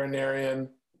veterinarian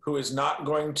who is not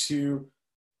going to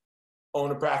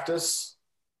own a practice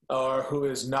or who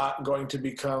is not going to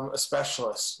become a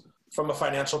specialist from a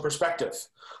financial perspective.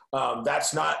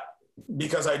 That's not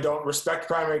because I don't respect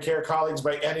primary care colleagues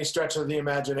by any stretch of the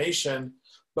imagination,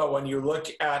 but when you look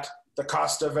at the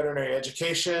cost of veterinary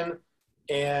education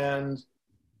and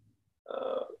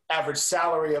average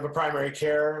salary of a primary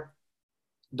care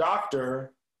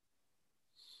doctor,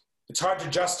 it's hard to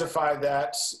justify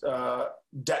that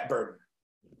debt burden.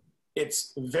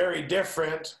 It's very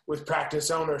different with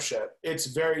practice ownership. It's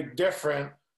very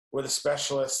different with a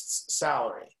specialist's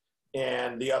salary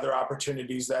and the other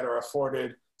opportunities that are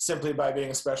afforded simply by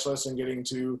being a specialist and getting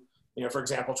to, for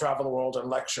example, travel the world and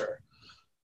lecture.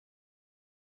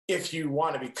 If you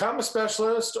want to become a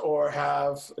specialist or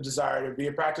have a desire to be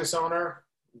a practice owner,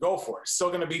 go for it. It's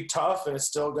still going to be tough and it's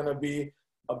still going to be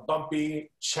a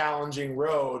bumpy, challenging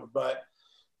road, but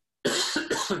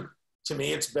to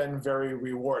me, it's been very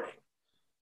rewarding.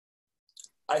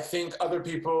 I think other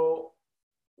people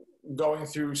going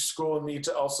through school need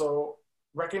to also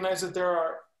recognize that there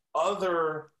are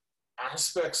other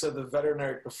aspects of the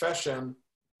veterinary profession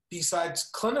besides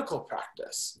clinical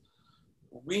practice.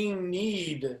 We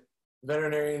need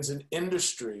veterinarians in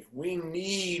industry. We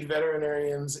need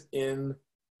veterinarians in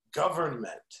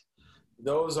government.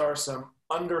 Those are some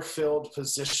underfilled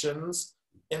positions,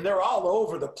 and they're all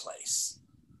over the place.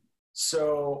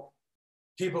 So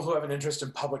people who have an interest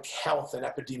in public health and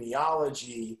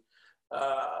epidemiology,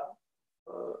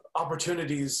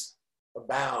 opportunities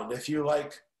abound. If you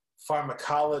like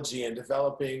pharmacology and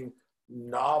developing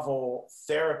novel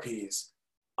therapies,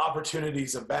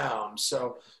 opportunities abound.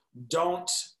 So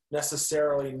don't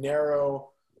necessarily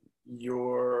narrow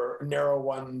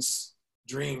one's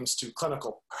dreams to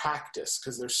clinical practice,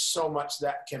 because there's so much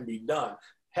that can be done.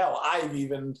 Hell, I've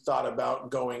even thought about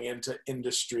going into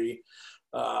industry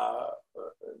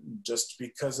just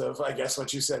because of, I guess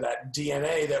what you said, that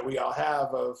DNA that we all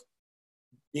have of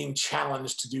being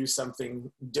challenged to do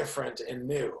something different and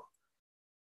new.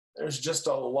 there's just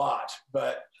a lot.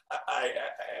 But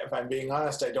if I'm being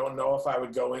honest, I don't know if I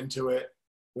would go into it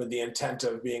with the intent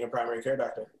of being a primary care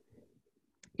doctor.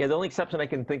 Yeah, the only exception I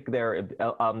can think there,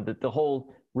 the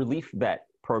whole relief vet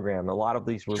program, a lot of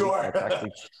these relief vets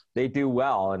actually, they do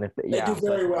well. And if they do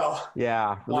very well.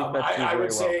 Yeah, relief vets do I very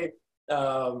would say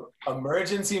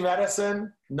emergency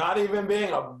medicine, not even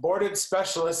being a boarded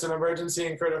specialist in emergency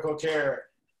and critical care.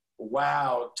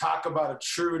 Wow, talk about a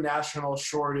true national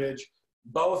shortage,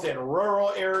 both in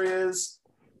rural areas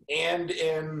and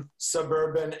in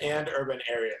suburban and urban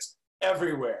areas.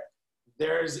 Everywhere.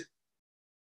 There's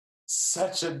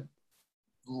such a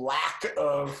lack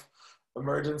of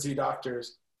emergency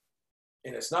doctors.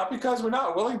 And it's not because we're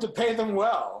not willing to pay them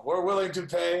well. We're willing to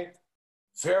pay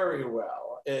very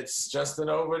well. It's just that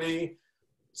nobody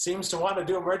seems to want to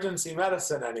do emergency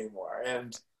medicine anymore.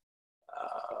 And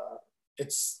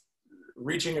it's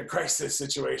reaching a crisis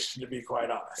situation, to be quite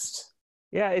honest.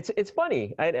 Yeah, it's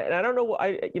funny. I don't know.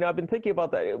 I've been thinking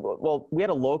about that. Well, we had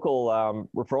a local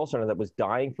referral center that was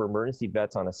dying for emergency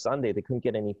vets on a Sunday. They couldn't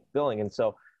get any filling, and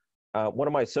so one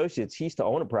of my associates, he used to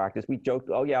own a practice. We joked,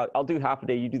 "Oh yeah, I'll do half a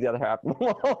day. You do the other half." you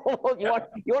want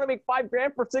to make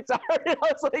 $5,000 for 6 hours?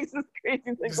 It's like this crazy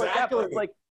things exactly.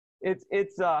 like that. But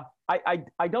it's like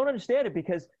I don't understand it,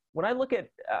 because when I look at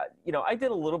I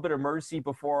did a little bit of emergency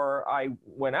before I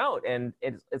went out, and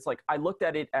it's like I looked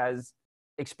at it as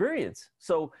experience.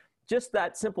 So just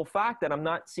that simple fact that I'm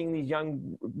not seeing these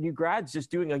young new grads just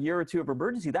doing a year or two of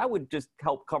emergency, that would just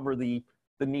help cover the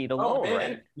need alone. Oh man,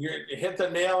 right? You hit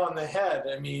the nail on the head.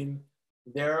 I mean,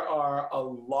 there are a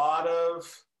lot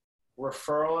of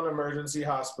referral and emergency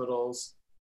hospitals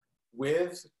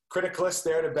with criticalists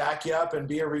there to back you up and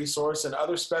be a resource, and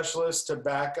other specialists to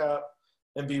back up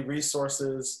and be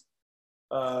resources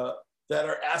that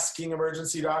are asking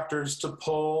emergency doctors to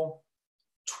pull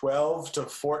 12 to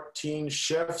 14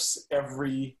 shifts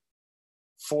every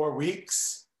 4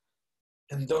 weeks.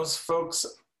 And those folks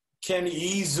can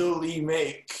easily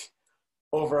make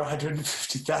over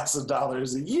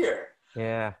 $150,000 a year.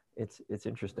 Yeah, it's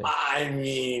interesting. I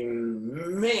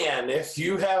mean, man, if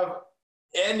you have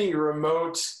any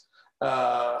remote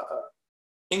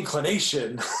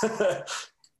inclination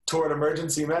toward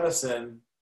emergency medicine,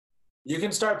 you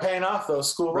can start paying off those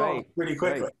school loans pretty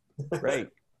quickly. Right.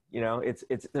 It's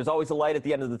there's always a light at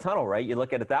the end of the tunnel, right? You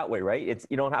look at it that way, right?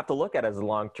 You don't have to look at it as a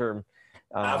long-term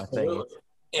thing.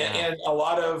 And a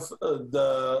lot of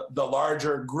the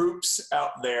larger groups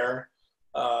out there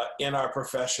in our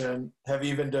profession have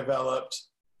even developed,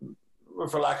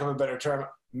 for lack of a better term,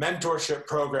 mentorship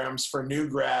programs for new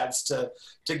grads to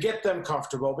get them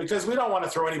comfortable, because we don't want to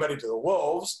throw anybody to the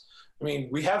wolves. I mean,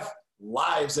 we have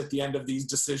lives at the end of these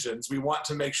decisions. We want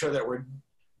to make sure that we're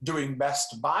doing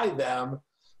best by them.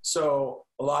 So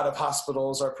a lot of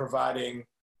hospitals are providing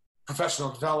professional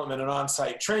development and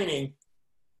on-site training,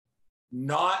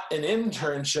 not an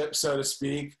internship, so to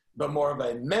speak, but more of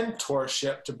a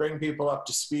mentorship to bring people up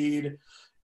to speed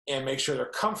and make sure they're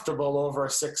comfortable over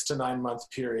a 6 to 9 month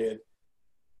period.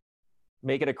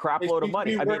 Make it a crap load of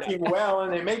money. They working well,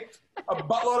 and they make a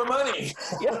buttload of money.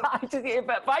 Yeah,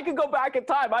 if I could go back in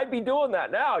time, I'd be doing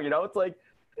that now. It's like,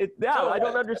 I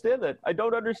don't understand that. I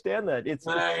don't understand that. It's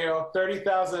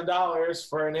 $30,000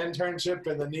 for an internship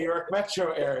in the New York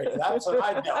metro area. That's what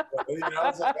I dealt with.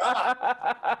 It's like,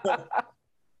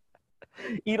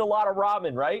 eat a lot of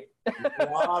ramen, right? A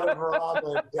lot of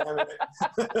ramen, damn it.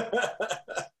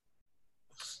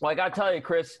 Well, I got to tell you,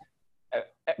 Chris,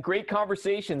 great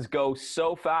conversations go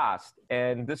so fast,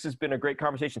 and this has been a great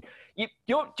conversation. You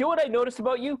know what I noticed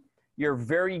about you? You're a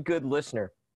very good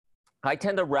listener. I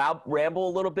tend to ramble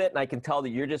a little bit, and I can tell that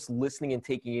you're just listening and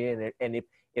taking it in. And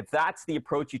if that's the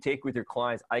approach you take with your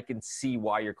clients, I can see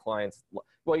why your clients.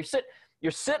 Well,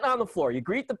 you're sitting on the floor. You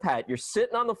greet the pet. You're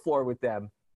sitting on the floor with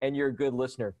them, and you're a good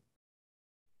listener.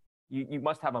 You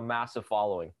must have a massive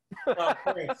following. Oh,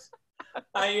 thanks.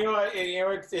 I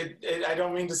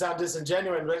don't mean to sound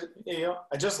disingenuous, but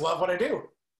I just love what I do.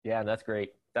 Yeah, that's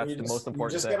great. That's the most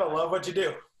important thing. You just gotta love what you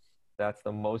do. That's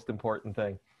the most important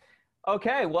thing.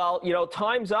 Okay, well,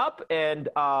 time's up, and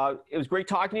it was great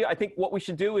talking to you. I think what we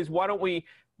should do is why don't we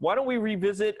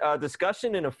revisit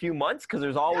discussion in a few months, because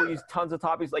there's always tons of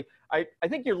topics. Like I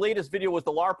think your latest video was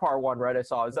the LARPAR one, right? I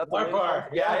saw. Is that the LARPAR?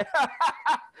 Yeah.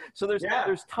 So there's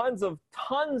tons of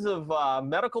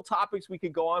medical topics we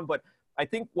could go on, but I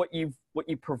think what you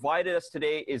provided us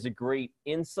today is a great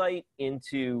insight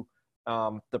into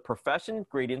the profession,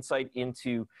 great insight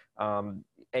into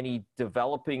any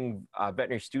developing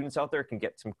veterinary students out there can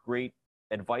get some great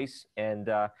advice. And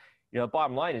the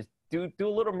bottom line is do a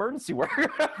little emergency work.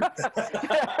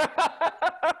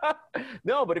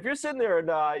 No, but if you're sitting there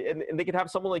and they could have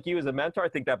someone like you as a mentor, I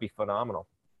think that'd be phenomenal.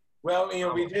 Well, you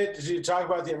know, we did. Did you talk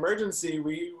about the emergency?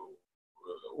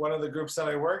 One of the groups that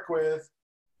I work with,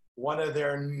 one of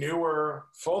their newer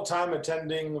full-time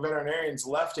attending veterinarians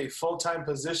left a full-time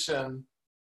position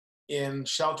in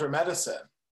shelter medicine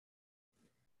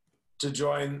to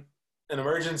join an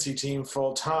emergency team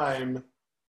full-time.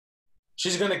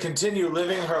 She's going to continue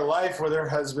living her life with her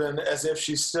husband as if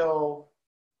she's still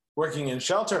working in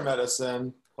shelter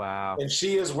medicine. Wow. And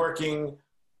she is working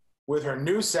with her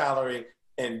new salary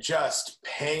and just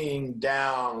paying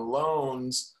down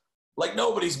loans like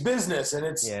nobody's business. And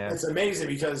it's amazing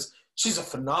because she's a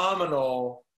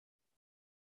phenomenal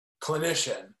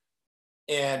clinician.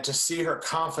 And to see her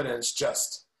confidence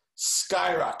just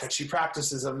skyrocket. She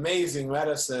practices amazing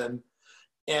medicine,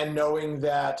 and knowing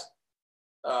that,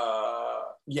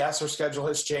 yes, her schedule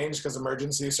has changed because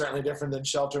emergency is certainly different than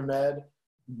shelter med,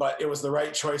 but it was the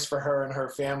right choice for her and her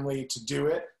family to do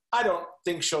it. I don't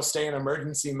think she'll stay in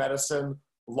emergency medicine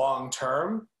long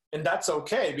term, and that's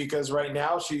okay because right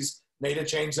now she's made a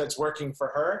change that's working for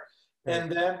her.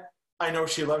 And then I know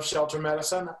she loves shelter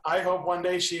medicine. I hope one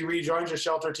day she rejoins a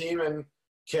shelter team and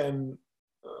can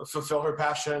fulfill her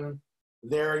passion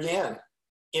there again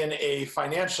in a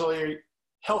financially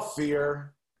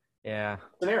healthier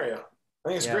scenario. I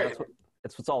think it's great.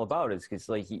 That's what it's all about. It's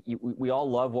like we all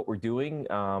love what we're doing,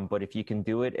 but if you can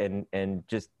do it and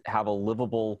just have a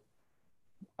livable,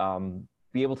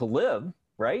 be able to live,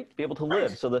 right? Be able to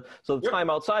live. So the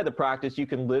time outside the practice, you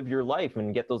can live your life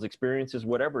and get those experiences,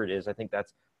 whatever it is. I think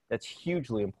that's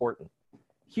hugely important.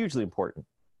 Hugely important.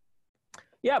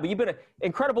 Yeah, but you've been an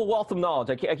incredible wealth of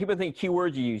knowledge. I keep on thinking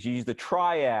keywords you use. You use the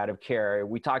triad of care.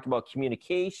 We talked about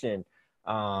communication.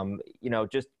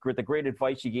 Just the great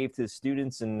advice you gave to the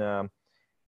students and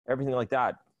everything like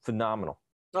that. Phenomenal.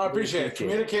 No, I appreciate it.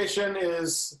 Communication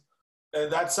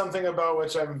that's something about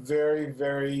which I'm very,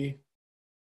 very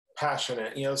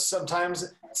passionate. You know,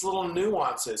 sometimes it's little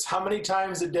nuances. How many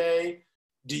times a day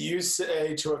do you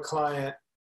say to a client,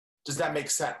 does that make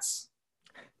sense?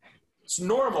 It's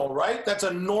normal, right? That's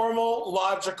a normal,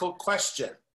 logical question.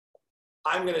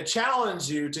 I'm going to challenge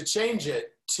you to change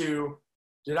it to,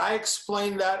 did I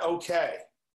explain that okay?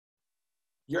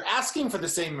 You're asking for the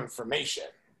same information.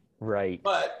 Right.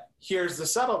 But here's the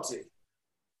subtlety.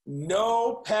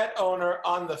 No pet owner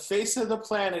on the face of the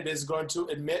planet is going to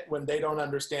admit when they don't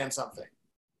understand something.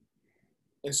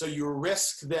 And so you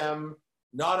risk them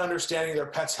not understanding their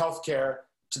pet's health care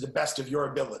to the best of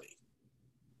your ability.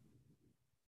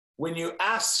 When you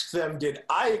ask them, did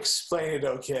I explain it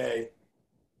okay?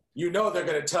 You know they're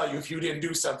going to tell you if you didn't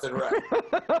do something right.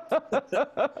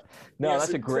 No, that's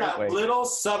a great way. Little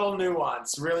subtle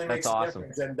nuance really makes a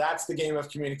difference, and that's the game of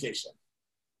communication.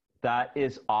 That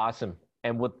is awesome.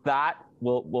 And with that,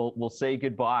 we'll say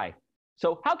goodbye.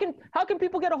 So how can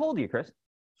people get a hold of you, Chris?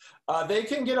 They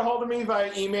can get a hold of me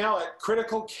via email at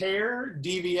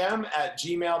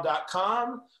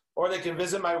criticalcaredvm@gmail.com, or they can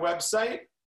visit my website.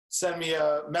 Send me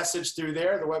a message through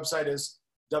there. The website is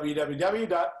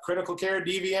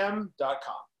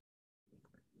www.criticalcaredvm.com.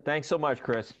 Thanks so much,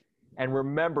 Chris. And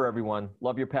remember, everyone,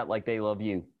 love your pet like they love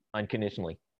you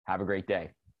unconditionally. Have a great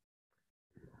day.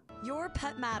 Your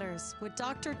Pet Matters with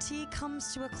Dr. T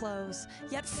comes to a close,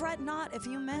 yet fret not if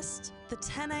you missed the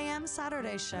 10 a.m.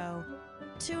 Saturday show.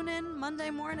 Tune in Monday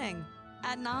morning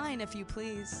at 9 if you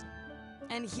please,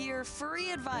 and hear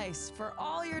free advice for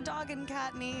all your dog and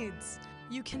cat needs.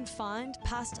 You can find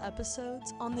past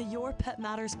episodes on the Your Pet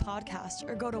Matters podcast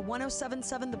or go to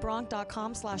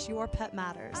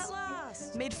 1077thebronc.com/yourpetmatters. At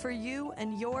last! Made for you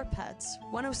and your pets.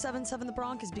 1077 The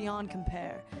Bronc is beyond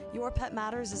compare. Your Pet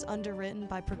Matters is underwritten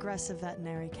by Progressive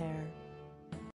Veterinary Care.